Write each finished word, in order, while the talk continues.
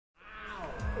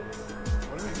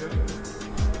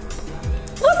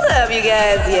What's up, you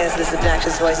guys? Yes, this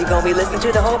obnoxious voice you're going to be listening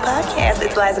to the whole podcast.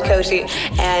 It's Liza, Koshy,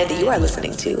 and you are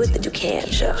listening to The Ducan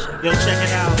Show. Yo, check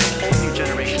it out. A whole new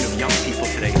generation of young people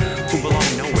today who belong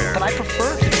nowhere. But I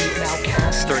prefer to be an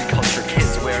outcast. Third culture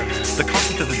kids where the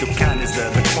concept of the Ducan is the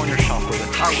corner shop or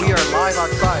the top shop. We are live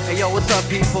outside. Hey, yo, what's up,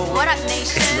 people? What up,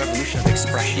 nation? It's a revolution of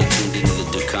expression. You're tuned into The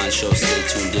Ducan Show. Stay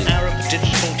tuned in. Arab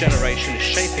digital generation is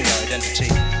shaping their identity,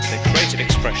 their creative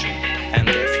expression, and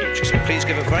their future. So please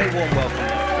give a very warm welcome.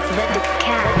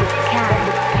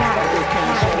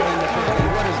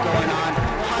 What is going on?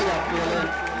 How y'all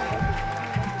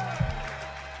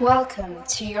feeling? Welcome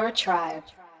to your tribe.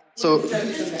 So,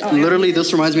 literally,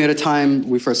 this reminds me of the time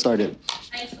we first started.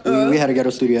 We had a ghetto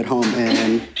studio at home,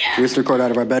 and we used to record out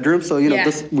of our bedroom. So, we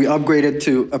upgraded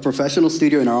to a professional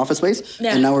studio in our office space,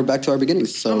 and now we're back to our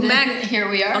beginnings. So, Here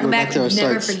we are. we're back to our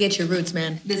Never starts. forget your roots,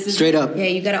 man. Straight up, Yeah,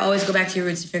 you got to always go back to your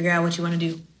roots to figure out what you want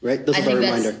to do. right? This is our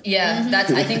reminder.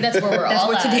 I think that's where we're That's all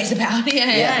what at. today's about.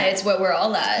 Yeah, it's what we're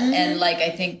all at. And like, I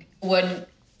think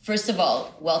first of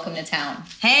all, welcome to town.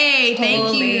 Hey, thank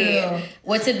Holy. you.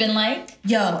 What's it been like?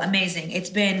 Yo, amazing. It's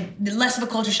been less of a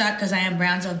culture shock because I am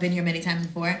brown, so I've been here many times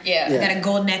before. Yeah. I got a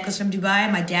gold necklace from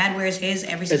Dubai. My dad wears his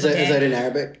every Is single that, day. is that in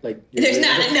Arabic? Like, There's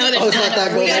not. No, there's it's not. not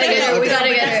that We gold. gotta get her. Okay. We gotta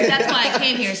get her. That's why I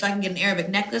came here, so I can get an Arabic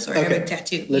necklace or Arabic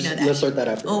tattoo. Let's, you know that. let's sort that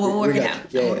out. Oh, we'll work We it got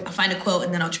out. you. Yeah, I'll find a quote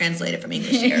and then I'll translate it from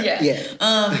English to Arabic. yeah.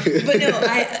 But no,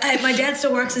 I my dad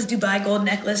still works his Dubai gold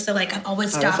necklace, so like I've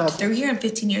always that's stopped. awesome. They're here, and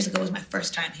 15 years ago was my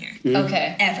first time here.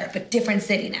 Okay. Ever, but different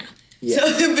city now. Yeah.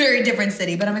 So very different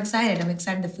city, but I'm excited.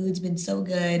 The food's been so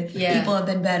good. Yeah. People have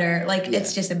been better. Like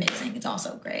it's just amazing. It's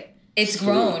also great. It's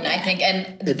grown, I think.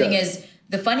 And the thing does. is,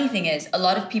 the funny thing is, a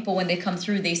lot of people, when they come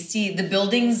through, they see the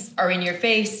buildings are in your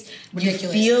face.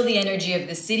 Ridiculous. You feel the energy of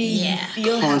the city. Yeah. You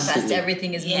feel how fast Constantly.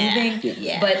 everything is Yeah. moving.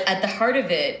 Yeah. But at the heart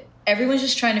of it, everyone's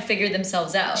just trying to figure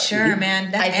themselves out. Sure,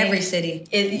 man. That's I think- every city.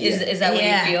 Is that what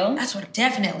you feel? That's what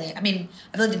definitely. I mean,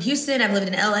 I've lived in Houston. I've lived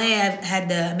in LA. I've had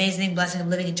the amazing blessing of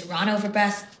living in Toronto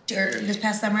this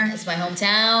past summer. It's my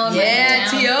hometown. Yeah,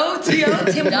 my hometown. T.O.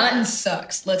 Tim Hortons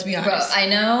sucks. Let's be honest. Bro, I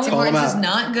know. Tim Call him Hortons is out.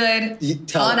 not good.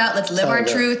 Tell Call it him. out. Let's live Tell our him,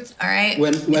 bro. truth. All right.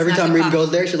 When It's every not time good Reem coffee.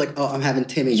 goes there, she's like, "Oh, I'm having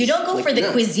Timmy's." You don't go Like, for the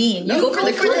no. cuisine. You No, go for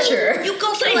the culture. You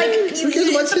go for like Who cares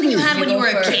about something you Timmy's? had when you were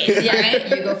a kid. Yeah, right?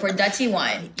 you go for dirty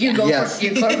wine. You go Yes.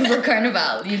 for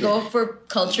carnival. You go for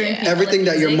culture and people Everything and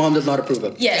that your music. mom does not approve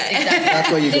of. Yes, exactly. That's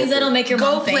what you go Things for. that'll make your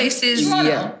Go mom think. places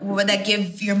Yeah. that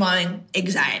give your mind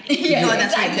anxiety. Yeah,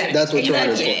 that's what you exactly. do. That's what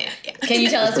Toronto's for. Yeah. Can you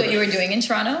tell us what you were doing in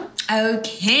Toronto? Oh,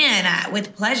 can I?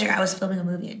 With pleasure. I was filming a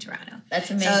movie in Toronto. That's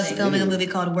So I was amazing. filming a movie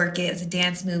called Work It. It was a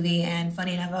dance movie, and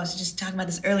funny enough, I was just talking about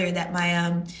this earlier that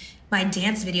my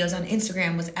dance videos on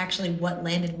Instagram was actually what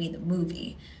landed me the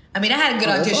movie. I mean, I had a good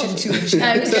that's audition awesome. too. And shit.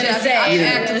 I was gonna say, I can I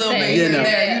act was a little gonna bit say. here and You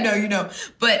know. there, you know.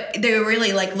 But they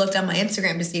really like looked on my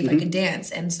Instagram to see if I could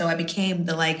dance, and so I became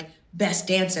the like best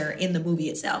dancer in the movie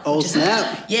itself. Oh, which is-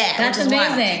 snap. Yeah, That's which is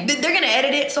wild. amazing. They're gonna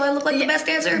edit it so I look like the best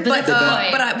dancer, but that's the point.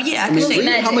 I I can mean, sing.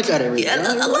 really? How much editing? Yeah,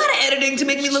 a lot of editing to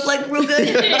make me look like real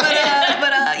good. but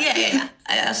yeah.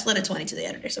 I slid a 20 to the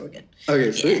editor, so we're good.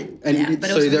 Okay, sweet. And Yeah, but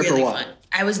so it was you're there really for a while? fun.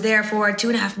 I was there for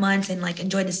 2.5 months and like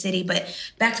enjoyed the city. But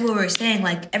back to what we were saying,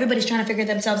 like everybody's trying to figure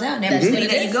themselves out in every That's city what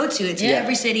it that you is. go to. It's Yeah.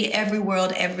 every city, every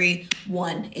world,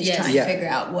 everyone is Yes. trying Yeah. to figure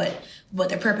out what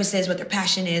their purpose is, what their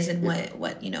passion is, and what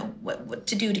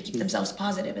to do to keep themselves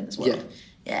positive in this world.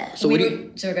 Yeah. So what do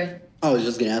you, So good. I was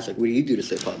just gonna ask, like, what do you do to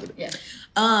stay positive? Yeah.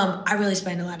 I really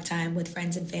spend a lot of time with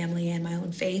friends and family and my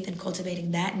own faith and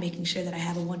cultivating that and making sure that I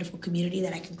have a wonderful community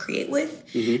that I can create with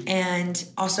and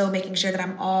also making sure that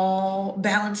I'm all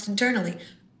balanced internally.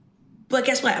 But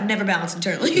guess what? I'm never balanced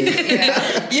internally.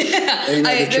 Ain't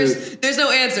that the truth? There's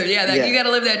no answer. Yeah, Yeah. you got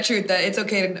to live that truth that it's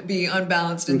okay to be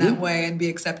unbalanced in that way and be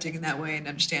accepting in that way and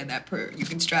understand that you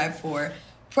can strive for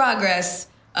progress,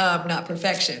 not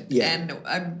perfection. Yeah. And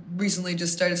I recently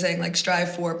just started saying like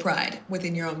strive for pride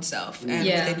within your own self and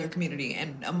Yeah. within your community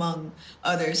and among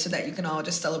others so that you can all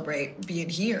just celebrate being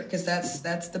here because that's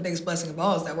the biggest blessing of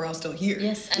all is that we're all still here.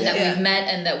 Yes, and that we've met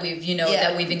and that we've,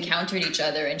 that we've encountered each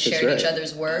other and shared right. each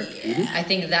other's work. I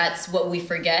think that's what we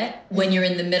forget when you're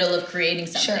in the middle of creating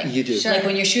something. You do. Sure. Like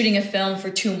when you're shooting a film for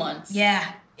 2 months. Yeah.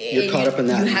 You're caught up in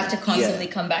that. You have to constantly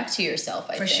come back to yourself,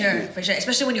 I For think. sure.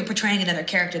 Especially when you're portraying another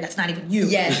character that's not even you.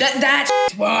 Yes. That's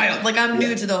wild. Like, I'm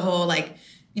new to the whole, like,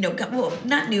 well,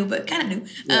 not new, but kind of new,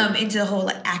 into the whole,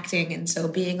 like, acting. And so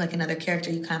being, like, another character,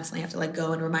 you constantly have to, like,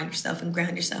 go and remind yourself and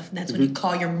ground yourself. And that's when you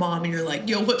call your mom and you're like,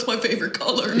 yo, what's my favorite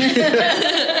color? And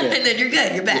then you're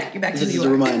good. You're back. You're back to This who is you a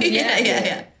are. reminder.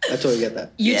 Yeah. I totally get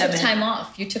that. You Yeah, took man. time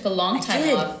off. You took a long time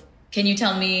did. off. Can you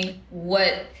tell me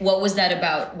what was that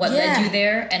about? What led you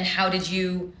there, and how did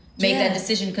you make that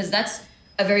decision? Because that's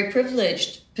a very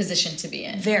privileged position to be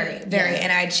in. Very, very.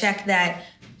 And I checked that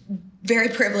very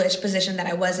privileged position that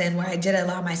I was in, where I did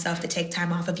allow myself to take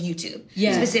time off of YouTube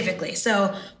specifically.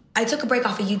 So I took a break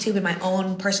off of YouTube in my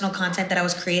own personal content that I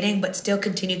was creating, but still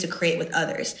continued to create with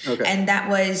others. Okay. And that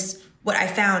was what I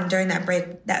found during that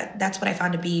break. That's what I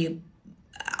found to be,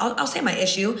 I'll say my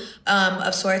issue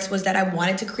of sorts, was that I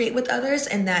wanted to create with others,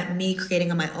 and that me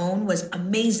creating on my own was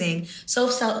amazing, so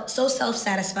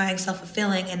self-satisfying,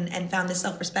 self-fulfilling, and found this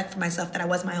self-respect for myself that I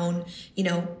was my own,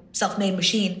 self-made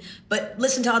machine. But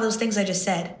listen to all those things I just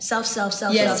said. Self.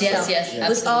 Yes. It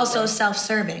was also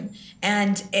self-serving.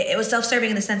 And it was self-serving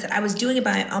in the sense that I was doing it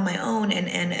on my own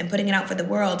and putting it out for the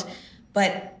world.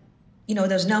 But,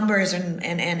 those numbers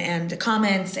and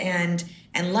comments and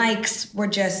likes were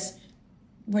just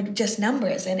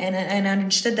numbers, and I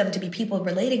understood them to be people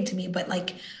relating to me, but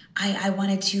like I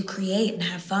wanted to create and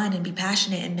have fun and be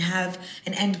passionate and have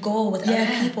an end goal with other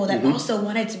people that also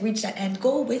wanted to reach that end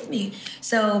goal with me.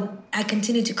 So I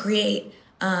continued to create,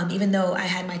 even though I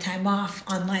had my time off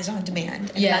on Liza on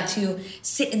Demand, and got to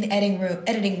sit in the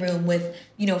editing room with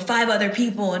 5 other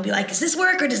people and be like, is this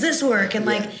work or does this work? And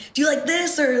like, do you like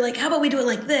this, or like, how about we do it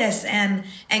like this? And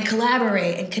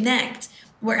collaborate and connect.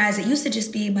 Whereas it used to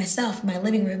just be myself in my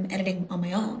living room editing on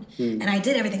my own. And I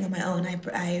did everything on my own.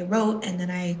 I wrote, and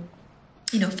then I,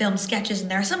 filmed sketches.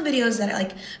 And there are some videos that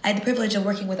I had the privilege of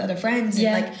working with other friends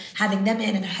and like having them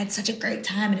in, and I had such a great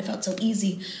time and it felt so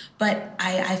easy. But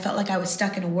I felt like I was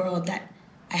stuck in a world that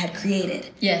I had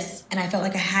created. Yes. And I felt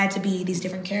like I had to be these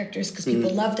different characters because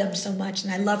people loved them so much,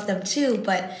 and I loved them too.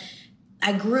 But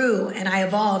I grew and I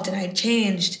evolved and I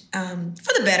changed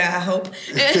for the better, I hope.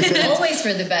 Always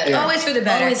for the better. Always for the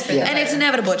better. Always for the better. And it's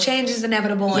inevitable. Change is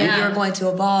inevitable, and you're going to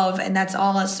evolve, and that's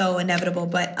all so inevitable.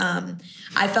 But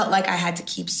I felt like I had to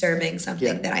keep serving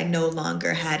something that I no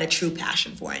longer had a true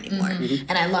passion for anymore.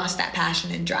 And I lost that passion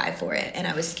and drive for it. And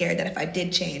I was scared that if I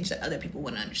did change, that other people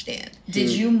wouldn't understand. Did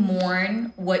you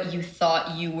mourn what you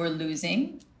thought you were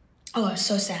losing? Oh, I was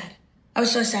so sad. I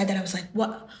was so sad that I was like,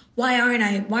 what? Why aren't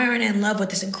I in love with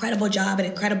this incredible job and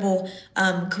incredible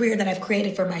career that I've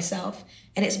created for myself?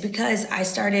 And it's because I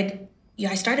started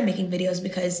making videos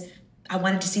because I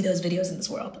wanted to see those videos in this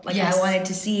world. Like I wanted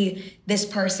to see this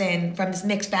person from this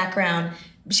mixed background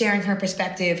sharing her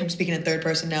perspective. I'm speaking in third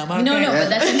person now. No, but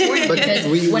that's important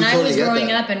because when I was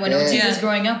growing up and when OT was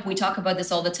growing up, we talk about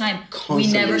this all the time. Constantly.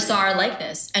 We never saw our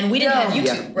likeness, and we didn't have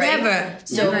YouTube, right? Never.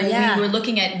 So we were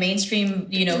looking at mainstream,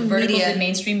 verticals in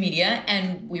mainstream media,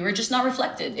 and we were just not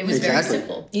reflected. It was very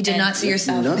simple. You did not see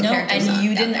yourself. No, and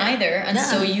you didn't either, and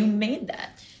so you made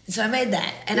that. So I made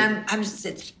that, and I'm just,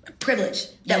 it's privileged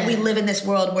that we live in this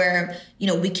world where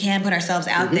we can put ourselves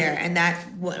out there, and that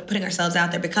putting ourselves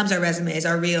out there becomes our resumes,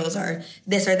 our reels, our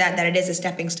this or that it is a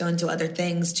stepping stone to other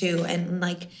things too. And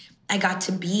like I got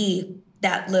to be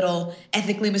that little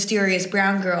ethically mysterious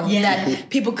brown girl that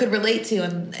people could relate to,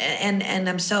 and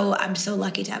I'm so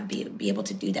lucky to be able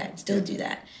to do that and still do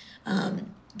that.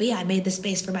 But I made the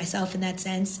space for myself in that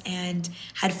sense and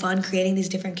had fun creating these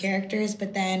different characters,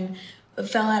 but then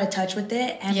fell out of touch with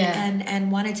it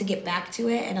and wanted to get back to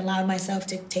it, and allowed myself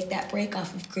to take that break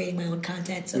off of creating my own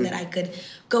content so that I could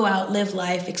go out, live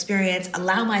life, experience,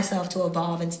 allow myself to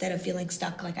evolve instead of feeling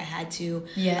stuck like I had to,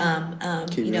 that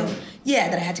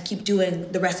I had to keep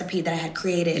doing the recipe that I had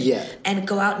created and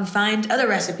go out and find other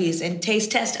recipes and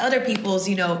taste test other people's,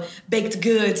 baked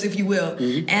goods, if you will,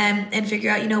 and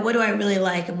figure out, what do I really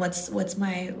like and what's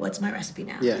my recipe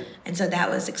now. And so that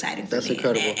was exciting for me. That's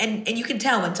incredible. And you can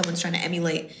tell when someone's trying to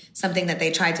emulate something that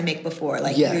they tried to make before.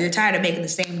 Like you're tired of making the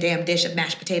same damn dish of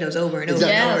mashed potatoes over and over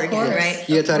and over again, right?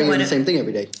 You're tired of doing the same thing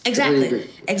every day.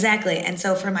 Exactly. And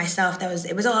so for myself,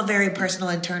 it was all a very personal,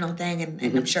 internal thing,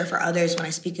 and I'm sure for others, when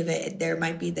I speak of it, there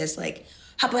might be this like,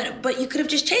 but you could have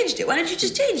just changed it. Why didn't you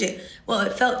just change it? Well,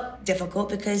 it felt difficult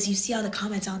because you see all the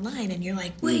comments online, and you're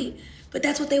like, wait, but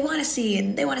that's what they want to see,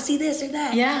 and they want to see this or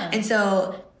that. Yeah. And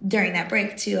so during that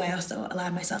break too, I also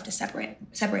allowed myself to separate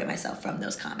myself from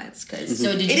those comments, because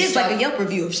it is like a Yelp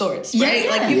review of sorts, right?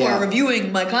 Like people are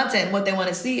reviewing my content and what they want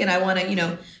to see, and I want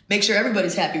to, make sure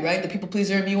everybody's happy, right? The people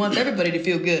pleaser in me wants everybody to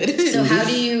feel good. So how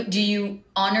do you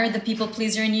honor the people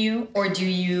pleaser in you, or do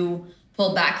you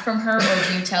pull back from her, or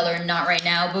do you tell her not right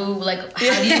now, boo? Like,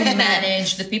 how do you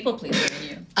manage the people pleaser in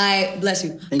you? I bless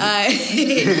you.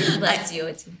 Bless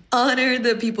you. Honor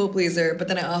the people pleaser, but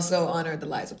then I also honor the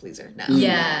Liza pleaser now.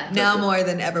 Yeah. Now more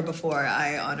than ever before,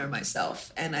 I honor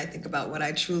myself, and I think about what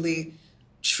I truly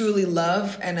truly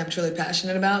love and I'm truly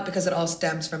passionate about, because it all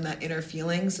stems from that inner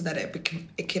feeling, so that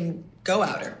it can go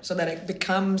outer, so that it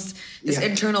becomes this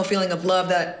internal feeling of love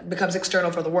that becomes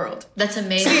external for the world. That's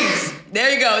amazing.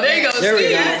 There you go. There you go. There we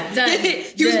go.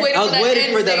 He was waiting I was for that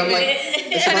waiting for that. I'm like,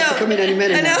 it's about to come in any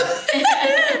minute. I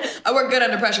know. I work good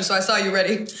under pressure, so I saw you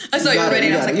ready. I saw you ready.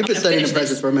 And I was like, you've been studying the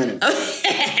pressures for a minute.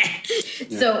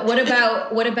 So what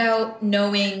about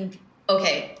knowing,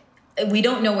 okay, we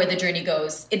don't know where the journey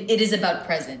goes. It is about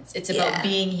presence. It's about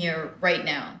being here right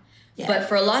now. Yeah. But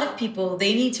for a lot of people,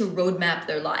 they need to roadmap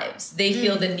their lives. They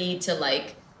feel the need to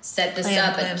like set this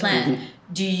up and plan. Mm-hmm.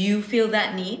 Do you feel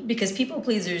that need? Because people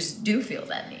pleasers do feel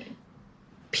that need.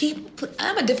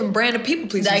 I'm a different brand of people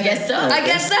pleaser. I guess so. I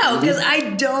guess so, because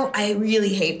I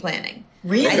really hate planning.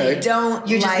 Really? I don't.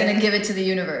 You're just gonna give it to the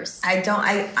universe. I don't.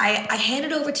 I hand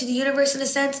it over to the universe in a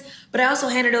sense, but I also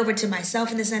hand it over to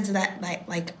myself in the sense of that,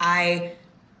 like I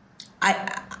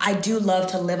do love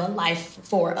to live a life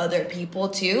for other people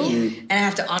too, and I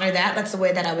have to honor that. That's the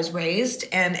way that I was raised,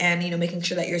 and you know, making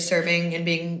sure that you're serving and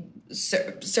being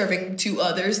serving to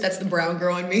others. That's the brown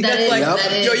girl in me. That's like,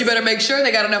 yo, you better make sure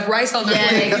they got enough rice on their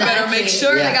plate. Exactly. You better make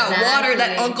sure they got water.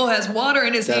 That uncle has water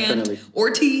in his hand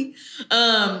or tea.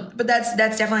 But that's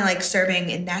definitely like serving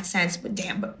in that sense. But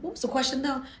damn, but what was the question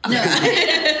though? No,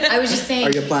 I was just saying.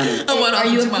 Are you a planner? Are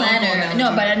you a planner?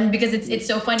 No, but because it's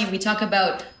so funny. We talk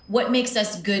about what makes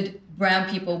us good brown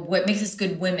people, what makes us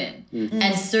good women,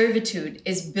 and servitude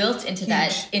is built into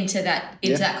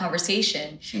that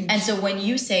conversation. And so when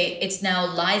you say it's now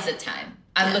Liza time,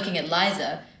 I'm looking at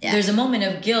Liza. Yeah. There's a moment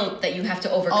of guilt that you have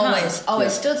to overcome.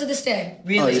 Always, still to this day.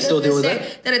 Really, oh, you still deal with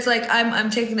that? That it's like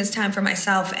I'm taking this time for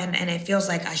myself, and it feels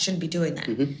like I shouldn't be doing that.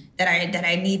 Mm-hmm. That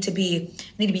I need to be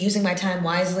using my time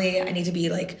wisely. I need to be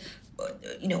like,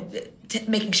 you know,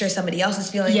 making sure somebody else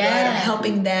is feeling good, or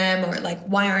helping them, or like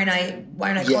why aren't I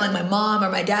calling my mom or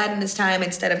my dad in this time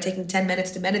instead of taking 10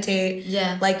 minutes to meditate?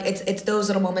 Yeah, like it's those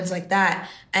little moments like that,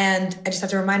 and I just have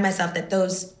to remind myself that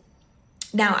those.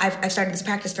 Now I've started this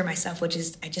practice for myself, which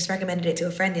is I just recommended it to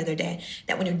a friend the other day,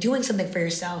 that when you're doing something for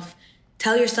yourself,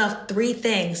 tell yourself 3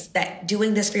 things that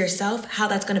doing this for yourself, how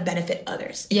that's going to benefit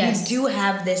others. Yes. If you do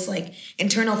have this like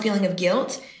internal feeling of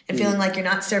guilt and feeling like you're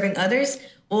not serving others,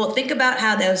 well, think about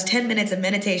how those 10 minutes of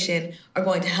meditation are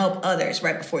going to help others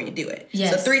right before you do it.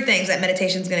 Yes. So 3 things that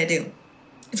meditation is going to do.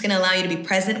 It's going to allow you to be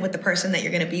present with the person that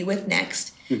you're going to be with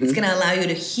next. Mm-hmm. It's going to allow you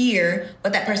to hear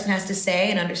what that person has to say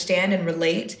and understand and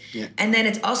relate. Yeah. And then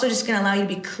it's also just going to allow you to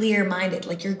be clear-minded.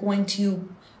 Like you're going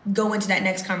to go into that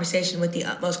next conversation with the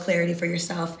utmost clarity for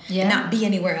yourself and not be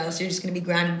anywhere else. You're just going to be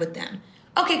grounded with them.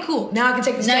 Okay, cool. Now I can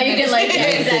take this 10 minutes. Now you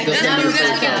can exactly. Now you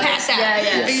can pass out.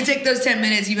 Yeah. And you take those 10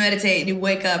 minutes, you meditate, and you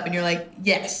wake up, and you're like,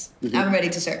 yes, I'm ready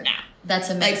to serve now.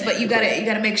 That's amazing. Like, but you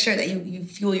gotta make sure that you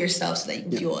fuel yourself so that you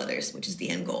can fuel others, which is the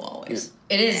end goal always.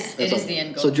 Yeah. It is. It is the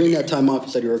end goal. So during that time off,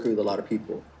 you said you're working with a lot of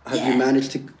people. Have you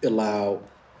managed to allow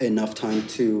enough time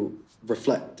to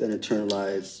reflect and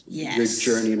internalize your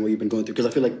journey and what you've been going through? Because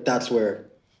I feel like that's where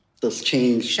this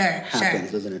change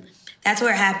happens, doesn't it? That's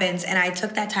where it happens. And I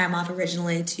took that time off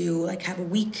originally to like have a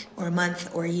week or a month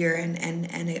or a year, and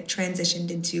it transitioned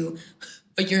into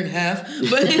a year and a half.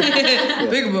 But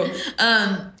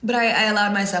but I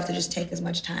allowed myself to just take as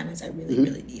much time as I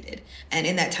really needed. And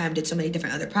in that time did so many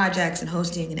different other projects and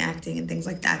hosting and acting and things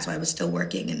like that. So I was still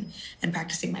working and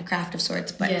practicing my craft of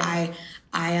sorts. But I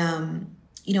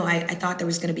thought there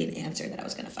was going to be an answer that I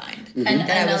was going to find. Mm-hmm.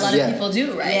 And a lot of people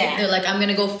do, right? Yeah. They're like, I'm going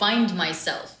to go find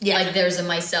myself. Yeah. Like there's a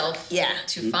myself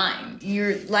to find.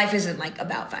 Your life isn't like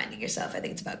about finding yourself. I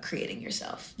think it's about creating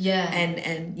yourself. Yeah.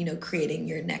 And you know, creating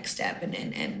your next step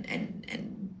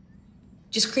and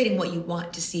just creating what you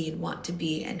want to see and want to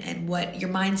be, and what your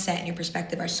mindset and your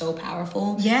perspective are so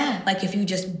powerful. Yeah. Like if you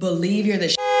just believe you're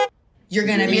the you're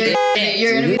going to be the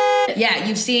You're going to be Yeah,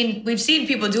 we've seen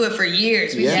people do it for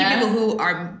years. We've seen people who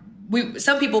are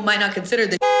some people might not consider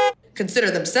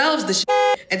themselves the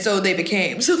and so they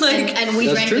became. So like, and we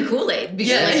drank the Kool-Aid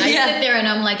because I sit there and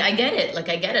I'm like, I get it.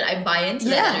 I buy into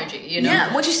that energy. You know.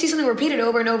 Yeah. Once you see something repeated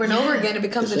over and over and over again, it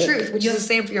becomes the truth, which is the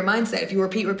same for your mindset. If you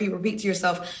repeat to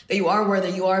yourself that you are worthy,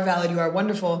 you are valid, you are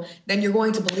wonderful, then you're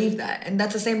going to believe that. And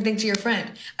that's the same thing to your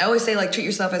friend. I always say like treat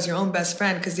yourself as your own best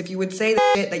friend, because if you would say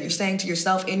the shit that you're saying to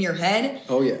yourself in your head,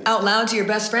 out loud to your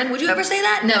best friend, would you ever say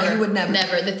that? Never. No, you would never.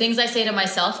 Never. The things I say to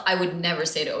myself, I would never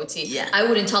say to OT. Yeah. I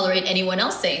wouldn't tolerate anyone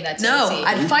else saying that to OT.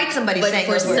 I'd fight somebody saying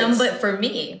those words. But for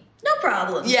me, no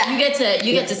problem. Yeah. You get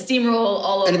to steamroll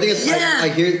all over. And the thing is,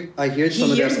 I hear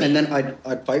some of them, and then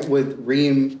I'd fight with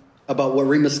Reem about what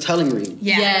Reem is telling Reem.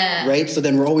 Yeah. Right? So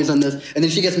then we're always on this. And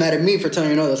then she gets mad at me for telling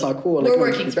her, no, that's not cool. We're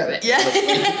working through it. Yeah. Stop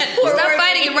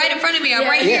fighting it right in front of me. I'm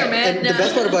right here, man. And the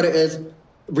best part about it is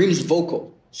Reem's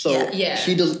vocal. So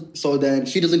she does. So then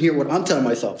she doesn't hear what I'm telling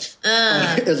myself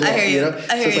as well. I hear you. Know?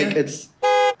 I hear so it's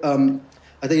like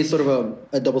I think it's sort of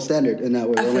a double standard in that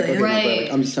way. I feel like, okay,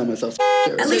 right. I'm just telling myself.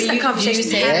 At least that conversation. Do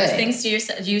you say those things to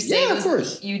yourself? Do you say of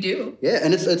course. You do. Yeah,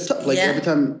 and it's tough. Like every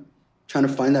time trying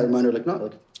to find that reminder, like, no,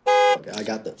 like, okay, I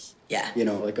got this. Yeah. You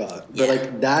know, like, but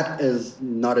like that is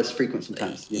not as frequent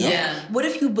sometimes. You know? Yeah. What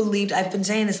if you believed? I've been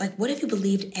saying this. Like, what if you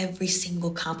believed every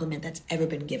single compliment that's ever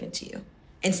been given to you?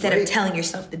 Instead of telling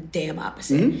yourself the damn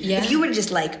opposite. Mm-hmm. Yeah. If you were to just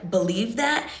like believe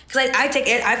that, because I take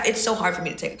it, it's so hard for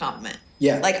me to take a compliment.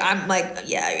 Yeah. Like I'm like,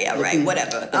 yeah, right,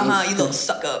 whatever. You little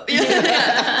suck up.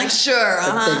 Like sure,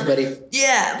 Thanks, buddy.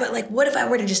 Yeah, but like, what if I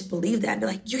were to just believe that and be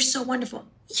like, you're so wonderful.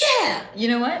 Yeah. You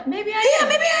know what? Maybe I am. Yeah,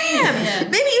 maybe I am. Yeah.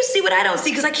 Maybe you see what I don't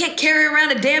see because I can't carry around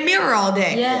a damn mirror all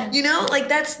day. Yeah. You know, like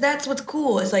that's what's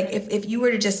cool. It's like if you were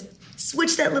to just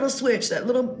switch that little switch, that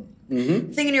little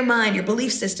thing in your mind, your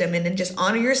belief system, and then just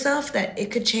honor yourself, that it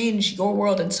could change your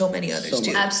world and so many others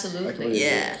too. Absolutely.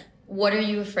 Yeah. What are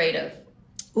you afraid of?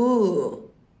 Ooh,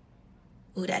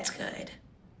 that's good.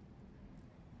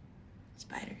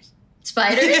 Spiders.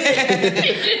 Spiders?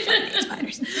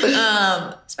 Spiders.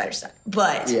 Spiders suck.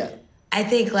 But I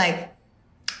think like,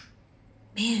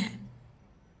 man,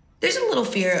 there's a little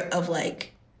fear of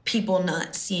like people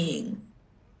not seeing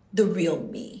the real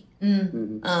me.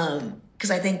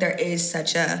 Because I think there's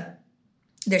such a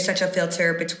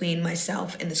filter between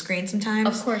myself and the screen sometimes.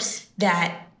 Of course.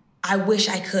 That I wish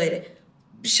I could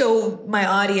show my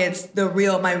audience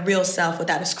my real self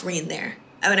without a screen there.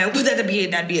 I mean,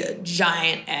 that'd be a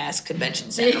giant ass convention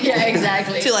center. Yeah,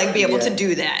 exactly. To like be able to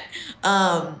do that.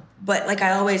 But like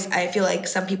I feel like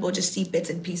some people just see bits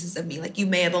and pieces of me. Like you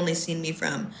may have only seen me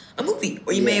from a movie,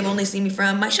 or you may have only seen me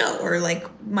from my show, or like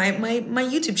my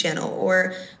YouTube channel,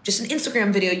 or just an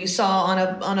Instagram video you saw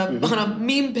on a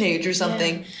meme page or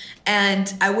something. Yeah.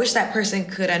 And I wish that person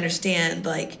could understand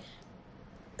like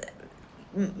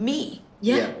me.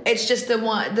 Yeah. It's just the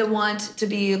want to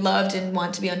be loved and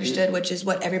want to be understood, which is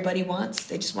what everybody wants.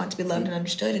 They just want to be loved and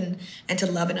understood and to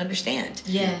love and understand.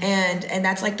 Yeah. And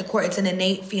that's like the core. It's an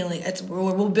innate feeling.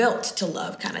 We're built to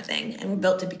love kind of thing, and we're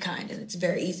built to be kind, and it's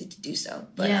very easy to do so.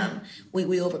 But we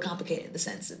overcomplicate it in the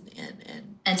sense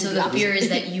and so the fear is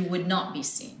that you would not be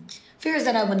seen. Fear is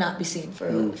that I would not be seen for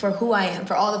who I am,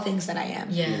 for all the things that I am.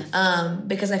 Yeah.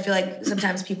 Because I feel like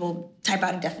sometimes people type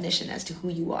out a definition as to who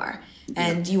you are.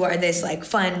 And you are this like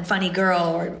funny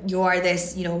girl, or you are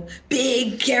this,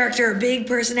 big character, big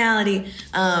personality.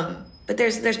 But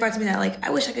there's parts of me that like, I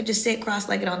wish I could just sit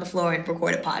cross-legged on the floor and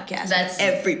record a podcast. That's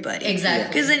everybody. Exactly.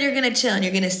 Because then you're going to chill and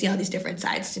you're going to see all these different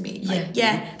sides to me. Like,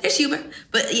 there's humor.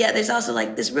 But there's also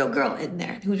like this real girl in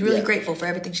there who's really grateful for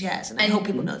everything she has. And I hope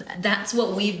people know that. That's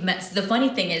what we've met. The funny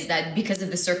thing is that because of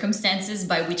the circumstances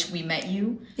by which we met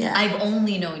you, I've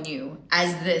only known you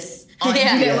as this. You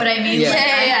get what I mean? I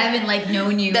haven't like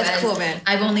known you. That's cool, man.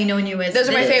 I've only known you as those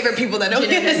are my favorite people that know me.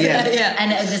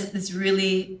 And this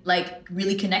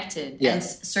really connected and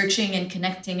searching and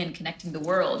connecting the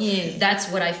world. That's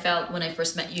what I felt when I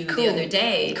first met you the other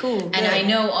day. And I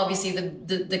know obviously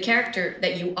the character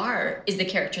that you are is the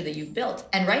character that you've built,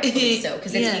 and rightfully so,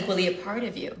 because it's equally a part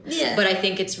of you. But I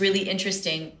think it's really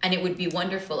interesting, and it would be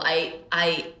wonderful.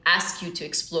 I ask you to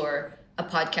explore a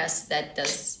podcast that does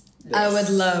this. I would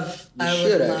love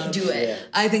do it. Yeah.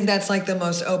 I think that's like the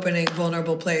most opening,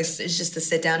 vulnerable place, is just to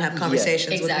sit down and have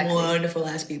conversations with wonderful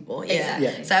ass people.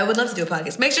 Yeah. So I would love to do a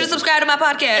podcast. Make sure to subscribe to my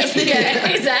podcast.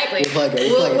 Exactly. We'll plug it.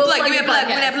 Give me a plug.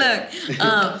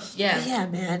 Yeah,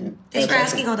 man. Thanks for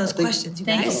asking all those questions, you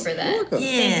guys. Thank you for that.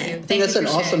 Yeah. Thank you. That's an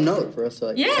awesome note for us to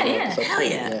Hell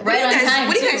yeah. Right on time.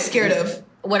 What are you guys scared of?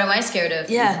 What am I scared of?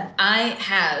 Yeah. I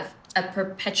have a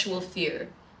perpetual fear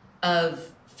of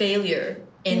failure.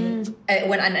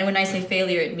 When I say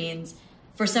failure, it means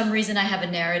for some reason I have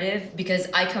a narrative, because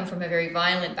I come from a very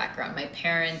violent background, my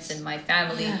parents and my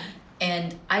family,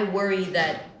 and I worry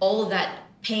that all of that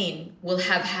pain will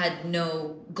have had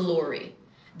no glory,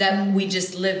 that we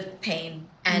just live pain.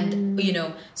 And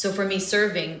so for me,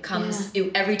 serving comes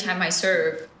every time I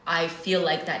serve, I feel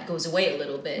like that goes away a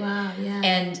little bit. Wow, yeah.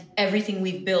 And everything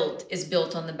we've built is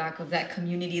built on the back of that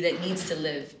community that needs to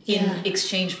live in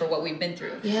exchange for what we've been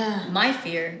through. Yeah. My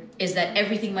fear is that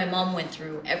everything my mom went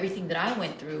through, everything that I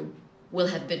went through, will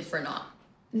have been for naught.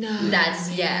 No. That's,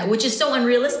 which is so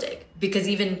unrealistic, because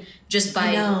even just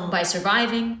by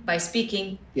surviving, by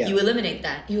speaking, you eliminate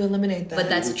that. But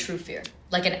that's a true fear.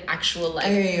 like an actual like. I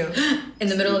hear you. In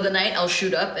the middle of the night, I'll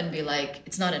shoot up and be like,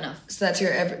 it's not enough. So that's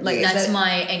your that's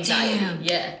my anxiety. Damn.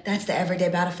 Yeah. That's the everyday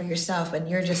battle for yourself, and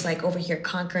you're just like over here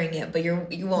conquering it, but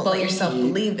you won't let yourself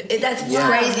believe it. That's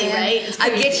crazy, right? I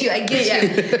get you.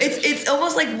 It's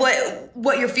almost like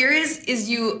what your fear is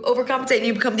you overcompensate and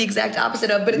you become the exact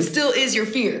opposite of, but it still is your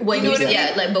fear. When you know what I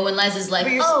mean? Like, but when Liza's like,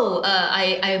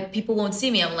 I people won't see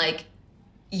me, I'm like,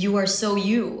 you are so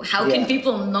you. How can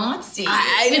people not see you?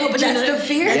 I know, but that's the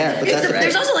fear. Yeah, but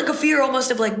There's also like a fear almost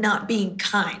of like not being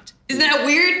kind. Isn't that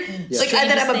weird? Yeah. Like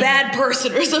that I'm a bad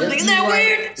person or something. Isn't that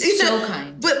weird? So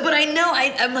kind. But I know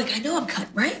I'm like I know I'm kind,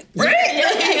 right? Right?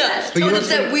 Yeah. But It's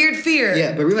that weird fear.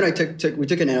 Yeah, but Rima and I took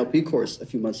an NLP course a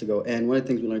few months ago, and one of the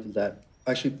things we learned is that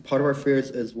actually part of our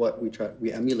fears is what we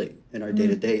emulate in our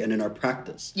day-to-day and in our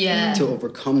practice to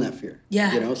overcome that fear.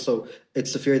 Yeah. You know, so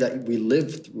it's the fear that we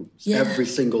live through every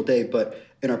single day, but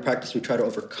in our practice we try to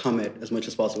overcome it as much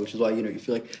as possible, which is why, you know, you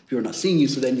feel like people are not seeing you,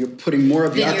 so then you're putting more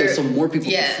of you out there so more people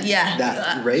can see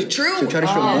that, right? True. So we try to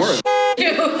show more of Oh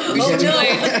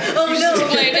no!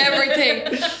 Explained everything.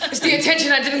 It's the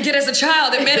attention I didn't get as a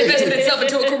child that manifested itself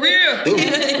into a career.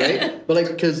 right? But like,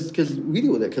 because we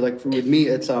deal with it. Because like with me,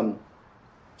 it's I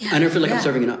never feel like I'm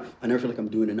serving enough. I never feel like I'm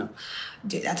doing enough.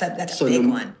 Dude, that's a big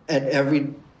one.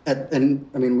 And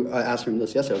I mean, I asked him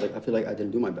this yesterday. I was like, I feel like I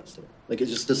didn't do my best today. Like,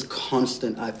 it's just this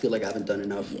constant, I feel like I haven't done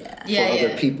enough for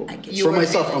other people. For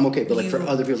myself, I'm okay. But like for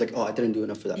other people, it's like, oh, I didn't do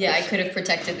enough for that person. I could have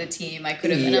protected the team. I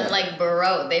could have, and I'm like,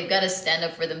 bro, they've got to stand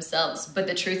up for themselves. But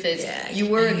the truth is, you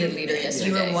were a good leader yesterday.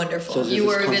 You were wonderful. So you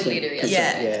were a good leader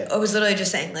yesterday. I was literally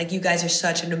just saying, like, you guys are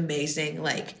such an amazing,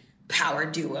 like, power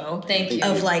duo. Thank you.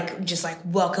 Of like just like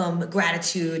welcome,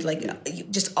 gratitude, like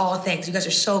just all things. You guys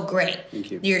are so great.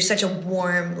 Thank you. You're such a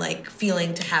warm like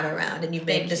feeling to have around, and you've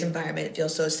made this environment feel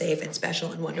so safe and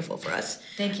special and wonderful for us.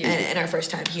 Thank you. And our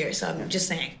first time here, so I'm just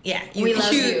saying, we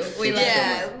love you. We love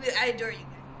you. I adore you.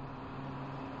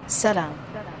 Sit down.